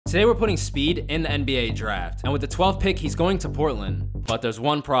Today we're putting Speed in the NBA draft, and with the 12th pick, he's going to Portland. But there's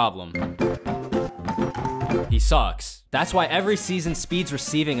one problem. He sucks. That's why every season Speed's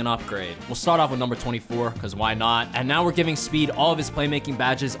receiving an upgrade. We'll start off with number 24, because why not? And now we're giving Speed all of his playmaking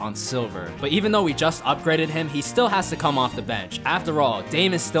badges on silver. But even though we just upgraded him, he still has to come off the bench. After all,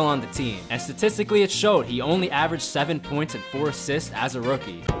 Dame is still on the team. And statistically it showed he only averaged 7 points and 4 assists as a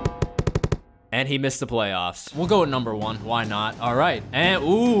rookie. And he missed the playoffs. We'll go with number 1, why not? All right, and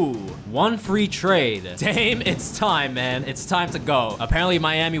ooh, 1 free trade. Dame, it's time, man. It's time to go. Apparently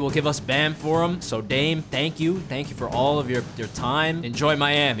Miami will give us Bam for him. So Dame, thank you. Thank you for all of your time. Enjoy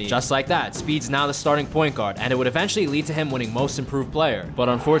Miami. Just like that, Speed's now the starting point guard, and it would eventually lead to him winning most improved player. But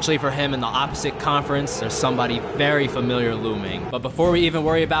unfortunately for him, in the opposite conference, there's somebody very familiar looming. But before we even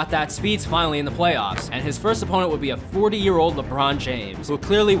worry about that, Speed's finally in the playoffs, and his first opponent would be a 40-year-old LeBron James, who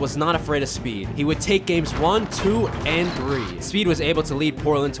clearly was not afraid of Speed. He would take games 1, 2, and 3. Speed was able to lead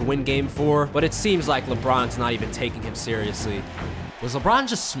Portland to win game 4, but it seems like LeBron's not even taking him seriously. Was LeBron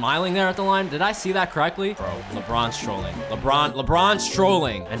just smiling there at the line? Did I see that correctly? Bro, LeBron's trolling. LeBron's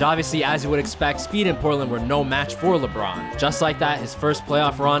trolling. And obviously, as you would expect, Speed and Portland were no match for LeBron. Just like that, his first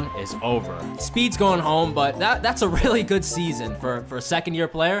playoff run is over. Speed's going home, but that's a really good season for a second-year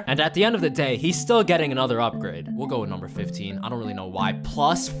player. And at the end of the day, he's still getting another upgrade. We'll go with number 15. I don't really know why.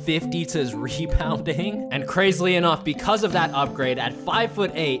 Plus 50 to his rebounding. And crazily enough, because of that upgrade, at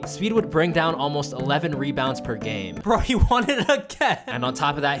 5'8", Speed would bring down almost 11 rebounds per game. Bro, he won it again. And on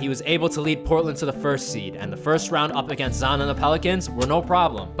top of that, he was able to lead Portland to the first seed, and the first round up against Zion and the Pelicans were no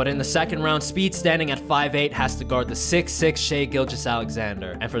problem. But in the second round, Speed, standing at 5'8", has to guard the 6'6" Shai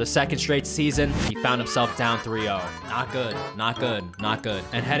Gilgeous-Alexander. And for the second straight season, he found himself down 3-0. Not good, not good, not good.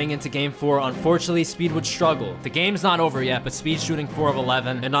 And heading into game 4, unfortunately, Speed would struggle. The game's not over yet, but Speed's shooting 4 of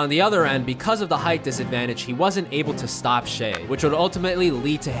 11. And on the other end, because of the height disadvantage, he wasn't able to stop Shai, which would ultimately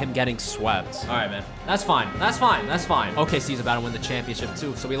lead to him getting swept. All right, man. That's fine. That's fine. That's fine. OKC's about to win the championship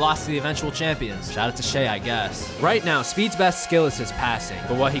too, so we lost to the eventual champions. Shout out to Shai, I guess. Right now, Speed's best skill is his passing,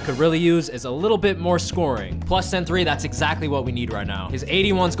 but what he could really use is a little bit more scoring. Plus 10-3, that's exactly what we need right now. His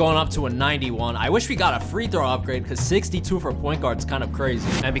 81's going up to a 91. I wish we got a free throw upgrade, because 62 for point guard is kind of crazy.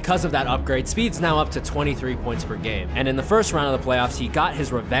 And because of that upgrade, Speed's now up to 23 points per game. And in the first round of the playoffs, he got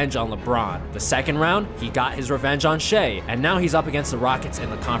his revenge on LeBron. The second round, he got his revenge on Shai. And now he's up against the Rockets in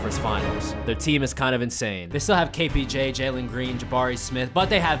the conference finals. Their team is kind of insane. They still have KPJ, Jalen Green, Jabari Smith, but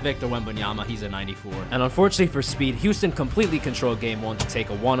they have Victor Wembanyama. He's a 94. And unfortunately for Speed, Houston completely controlled game 1 to take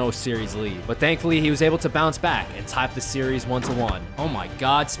a 1-0 series lead. But thankfully, he was able to bounce back and type the series 1-1. Oh my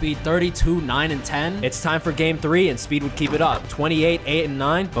God, Speed 32, 9, and 10. It's time for game 3, and Speed would keep it up. 28, 8, and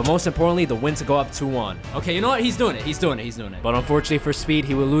 9. But most importantly, the win to go up 2-1. Okay, you know what? He's doing it. He's doing it. He's doing it. But unfortunately for Speed,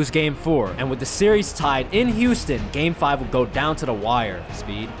 he would lose game 4. And with the series tied in Houston, game 5 would go down to the wire.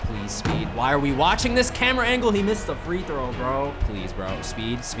 Speed, please, Speed. Why are we watching this camera angle? He missed the free throw, bro. Please, bro.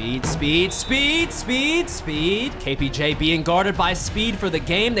 Speed, Speed, Speed, Speed, Speed, Speed. KPJ being guarded by Speed for the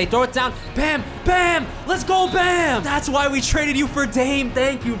game. They throw it down. Bam, Bam. Let's go, Bam. That's why we traded you for Dame.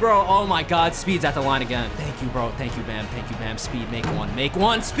 Thank you, bro. Oh my God. Speed's at the line again. Thank you, bro. Thank you, Bam. Thank you, Bam. Speed, make one. Make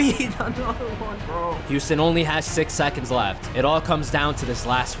one. Speed. Another one, bro. Houston only has 6 seconds left. It all comes down to this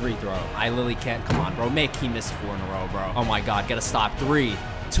last free throw. I literally can't. Come on, bro. Make he missed 4 in a row, bro. Oh my God. Get a stop. 3,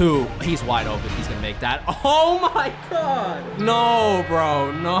 2. He's wide open. He's gonna make that. Oh my God. No,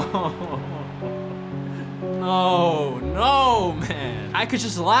 bro. No. No, man. I could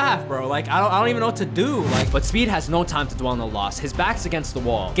just laugh, bro. Like, I don't even know what to do. Like, but Speed has no time to dwell on the loss. His back's against the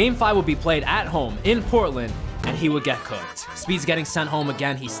wall. Game 5 will be played at home in Portland, and he would get cooked. Speed's getting sent home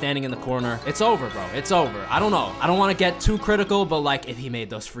again. He's standing in the corner. It's over, bro. It's over. I don't know. I don't want to get too critical, but like if he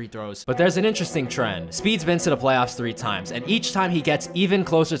made those free throws. But there's an interesting trend. Speed's been to the playoffs 3 times, and each time he gets even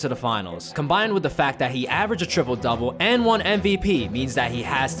closer to the finals. Combined with the fact that he averaged a triple-double and won MVP means that he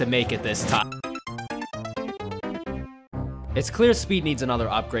has to make it this time. It's clear Speed needs another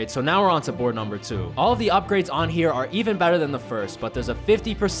upgrade, so now we're on to board number 2. All of the upgrades on here are even better than the first, but there's a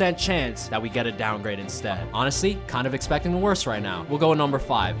 50% chance that we get a downgrade instead. Honestly, kind of expecting the worst right now. We'll go with number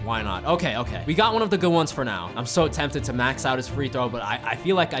 5. Why not? Okay. We got one of the good ones for now. I'm so tempted to max out his free throw, but I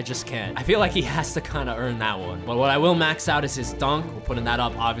feel like I just can't. I feel like he has to kind of earn that one. But what I will max out is his dunk. We're putting that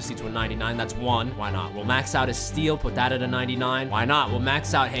up, obviously, to a 99. That's 1. Why not? We'll max out his steal. Put that at a 99. Why not? We'll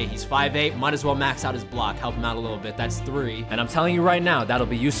max out, hey, he's 5'8". Might as well max out his block. Help him out a little bit. That's 3. And I'm telling you right now, that'll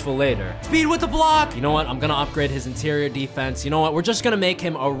be useful later. Speed with the block. You know what? I'm gonna upgrade his interior defense. You know what? We're just gonna make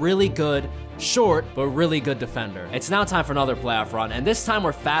him a really good Short, but really good defender. It's now time for another playoff run, and this time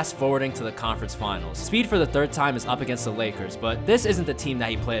we're fast forwarding to the conference finals. Speed for the third time is up against the Lakers, but this isn't the team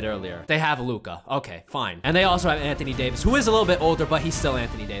that he played earlier. They have Luka. Okay, fine. And they also have Anthony Davis, who is a little bit older, but he's still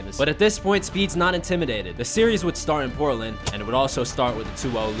Anthony Davis. But at this point, Speed's not intimidated. The series would start in Portland, and it would also start with a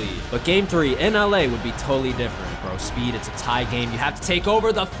 2-0 lead. But game 3 in LA would be totally different. Bro, Speed, it's a tie game. You have to take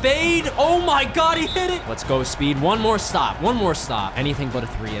over the fade. Oh my God, he hit it. Let's go, Speed. One more stop. One more stop. Anything but a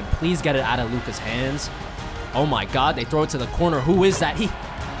 3, and please get it out of Luka's hands. Oh my God, they throw it to the corner. Who is that?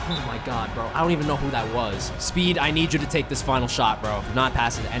 Oh my God, bro. I don't even know who that was. Speed, I need you to take this final shot, bro. Do not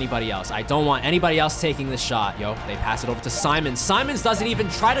pass it to anybody else. I don't want anybody else taking this shot. Yo, they pass it over to Simons. Simons doesn't even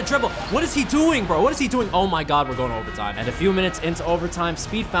try to dribble. What is he doing, bro? What is he doing? Oh my God, we're going to overtime. And a few minutes into overtime,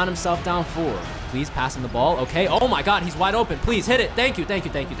 Speed found himself down 4. Please pass him the ball. Okay. Oh my God, he's wide open. Please hit it. Thank you, thank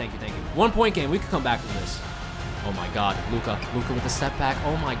you, thank you, thank you, thank you. 1 point game. We could come back from this. Oh my God, Luka with the step back.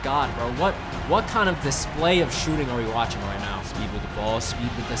 Oh my God, bro. What kind of display of shooting are we watching right now? Speed with the ball, Speed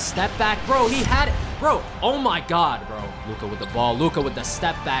with the step back. Bro, he had it. Bro, oh my God, bro. Luka with the ball, Luka with the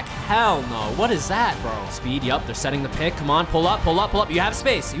step back. Hell no. What is that, bro? Speed, yup, they're setting the pick. Come on, pull up, pull up, pull up. You have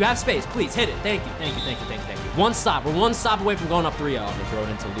space. You have space. Please hit it. Thank you, thank you, thank you, thank you, thank you. One stop. We're one stop away from going up 3-0. They throw it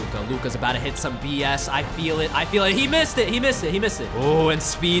into Luka. Luka's about to hit some BS. I feel it. I feel it. He missed it. He missed it. He missed it. Oh, and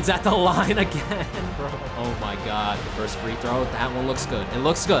Speed's at the line again, bro. Oh my God. The first free throw. That one looks good. It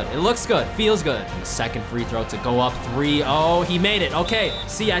looks good. It looks good. Feels good. And the second free throw to go up 3-0. He made it. Okay.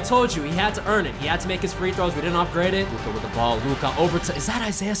 See, I told you. He had to earn it. He had to make his free throws. We didn't upgrade it. Luka with the ball. Luka over to... Is that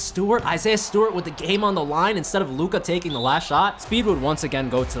Isaiah Stewart? Isaiah Stewart with the game on the line instead of Luka taking the last shot? Speed would once again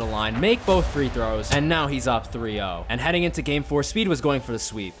go to the line, make both free throws, and now he's up 3-0. And heading into game 4, Speed was going for the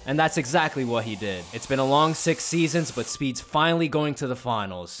sweep. And that's exactly what he did. It's been a long 6 seasons, but Speed's finally going to the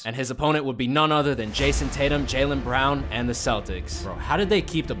finals. And his opponent would be none other than Jason Tatum, Jaylen Brown, and the Celtics. Bro, how did they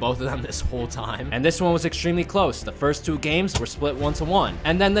keep the both of them this whole time? And this one was extremely close. The first 2 games were split 1-1.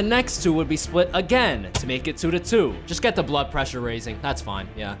 And then the next 2 would be split again to make it 2-2. Just get the blood pressure raising. That's fine.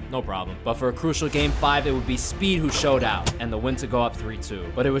 Yeah, no problem. But for a crucial game 5, it would be Speed who showed out and the win to go up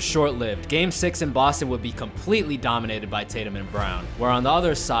 3-2. But it was short-lived. Game 6 in Boston would be completely dominated by Tatum and Brown, where on the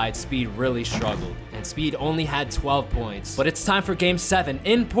other side, Speed really struggled, and Speed only had 12 points. But it's time for game 7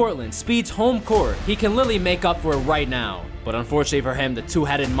 in Portland, Speed's home court. He can literally make up for it right now. But unfortunately for him, the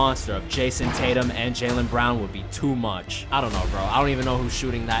 2-headed monster of Jason Tatum and Jaylen Brown would be too much. I don't know, bro. I don't even know who's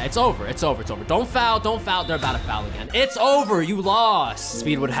shooting that. It's over. It's over. It's over. Don't foul. Don't foul. They're about to foul again. It's over. You lost.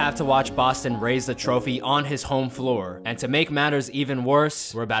 Speed would have to watch Boston raise the trophy on his home floor. And to make matters even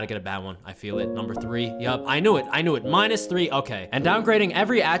worse, we're about to get a bad one. I feel it. Number 3. Yup. I knew it. I knew it. -3. Okay. And downgrading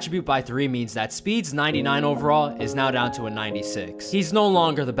every attribute by 3 means that Speed's 99 overall is now down to a 96. He's no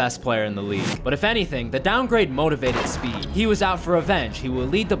longer the best player in the league. But if anything, the downgrade motivated Speed. He was out for revenge. He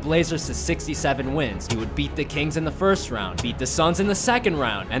would lead the Blazers to 67 wins. He would beat the Kings in the first round, beat the Suns in the second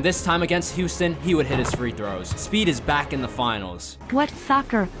round, and this time against Houston, he would hit his free throws. Speed is back in the finals. What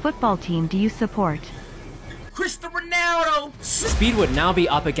soccer football team do you support? Cristiano Ronaldo! Speed would now be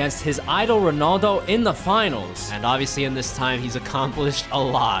up against his idol Ronaldo in the finals. And obviously in this time, he's accomplished a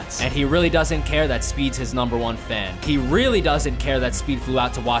lot. And he really doesn't care that Speed's his #1 fan. He really doesn't care that Speed flew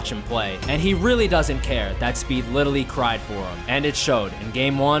out to watch him play. And he really doesn't care that Speed literally cried for him. And it showed. In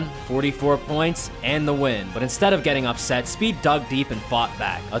game 1, 44 points and the win. But instead of getting upset, Speed dug deep and fought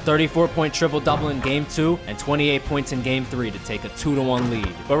back. A 34-point triple-double in game 2 and 28 points in game 3 to take a 2-1 lead.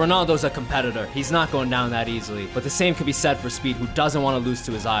 But Ronaldo's a competitor. He's not going down that easily. But the same could be said for Speed, who doesn't want to lose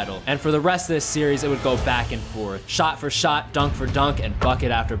to his idol. And for the rest of this series, it would go back and forth. Shot for shot, dunk for dunk, and bucket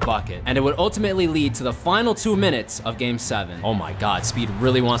after bucket. And it would ultimately lead to the final 2 minutes of game 7. Oh my God, Speed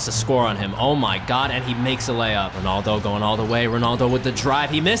really wants to score on him. Oh my God, and he makes a layup. Ronaldo going all the way. Ronaldo with the drive.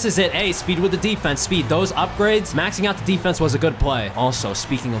 He misses it. Hey, Speed with the defense. Speed, those upgrades, maxing out the defense was a good play. Also,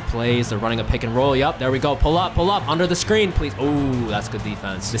 speaking of plays, they're running a pick and roll. Yup, there we go. Pull up, under the screen, please. Ooh, that's good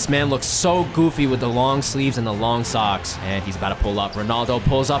defense. This man looks so goofy with the long sleeves and the long socks. And he's about to pull up. Ronaldo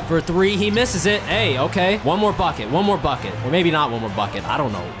pulls up for 3. He misses it. Hey, okay. One more bucket. Or maybe not one more bucket. I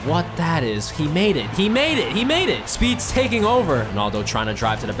don't know what that is. He made it. He made it. He made it. Speed's taking over. Ronaldo trying to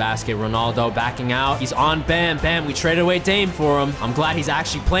drive to the basket. Ronaldo backing out. He's on Bam. Bam, we traded away Dame for him. I'm glad he's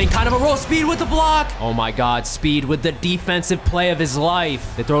actually playing kind of a role. Speed with the block. Oh my God, Speed with the defensive play of his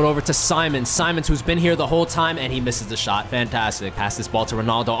life. They throw it over to Simons. Simons, who's been here the whole time, and he misses the shot. Fantastic. Pass this ball to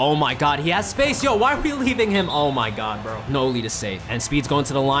Ronaldo. Oh my God, he has space. Yo, why are we leaving him? Oh my God, bro. No lead is safe. And Speed's going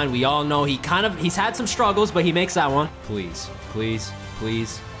to the line. We all know he's had some struggles, but he makes that one. Please, please,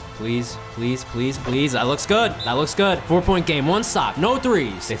 please. Please, please, please, please. That looks good. That looks good. 4-point game. 1 stop. No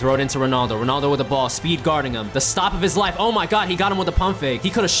threes. They throw it into Ronaldo. Ronaldo with the ball. Speed guarding him. The stop of his life. Oh my God. He got him with a pump fake.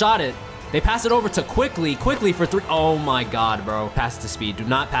 He could have shot it. They pass it over to Quickly for 3. Oh my God, bro. Pass to Speed. Do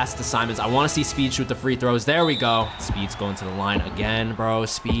not pass to Simons. I want to see Speed shoot the free throws. There we go. Speed's going to the line again, bro.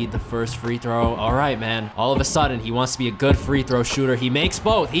 Speed, the first free throw. All right, man. All of a sudden, he wants to be a good free throw shooter. He makes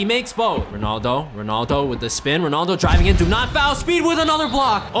both. He makes both. Ronaldo with the spin. Ronaldo driving in. Do not foul. Speed with another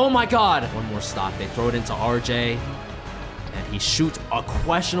block. Oh my God. One more stop. They throw it into RJ. And he shoots a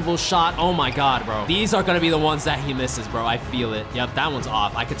questionable shot. Oh my God, bro. These are gonna be the ones that he misses, bro. I feel it. Yep, that one's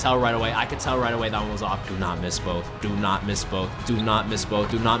off. I could tell right away. That one was off. Do not miss both. Do not miss both. Do not miss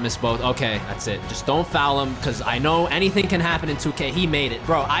both. Do not miss both. Okay, that's it. Just don't foul him, because I know anything can happen in 2K. He made it.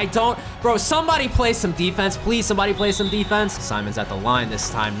 Bro, somebody play some defense. Please, somebody play some defense. Simon's at the line this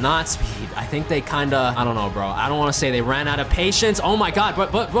time, not Speed. I think they kinda, I don't know, bro. I don't want to say they ran out of patience. Oh my God,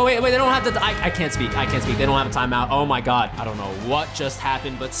 but wait, they don't have the, I can't speak. They don't have a timeout. Oh my God. I don't know what just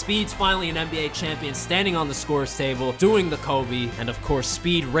happened, but Speed's finally an NBA champion, standing on the scores table, doing the Kobe, and of course,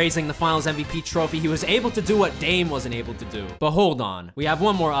 Speed raising the Finals MVP trophy. He was able to do what Dame wasn't able to do. But hold on, we have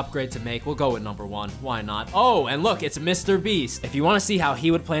one more upgrade to make. We'll go with number 1. Why not? Oh, and look, it's Mr. Beast. If you want to see how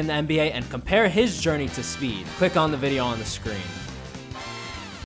he would play in the NBA and compare his journey to Speed, click on the video on the screen.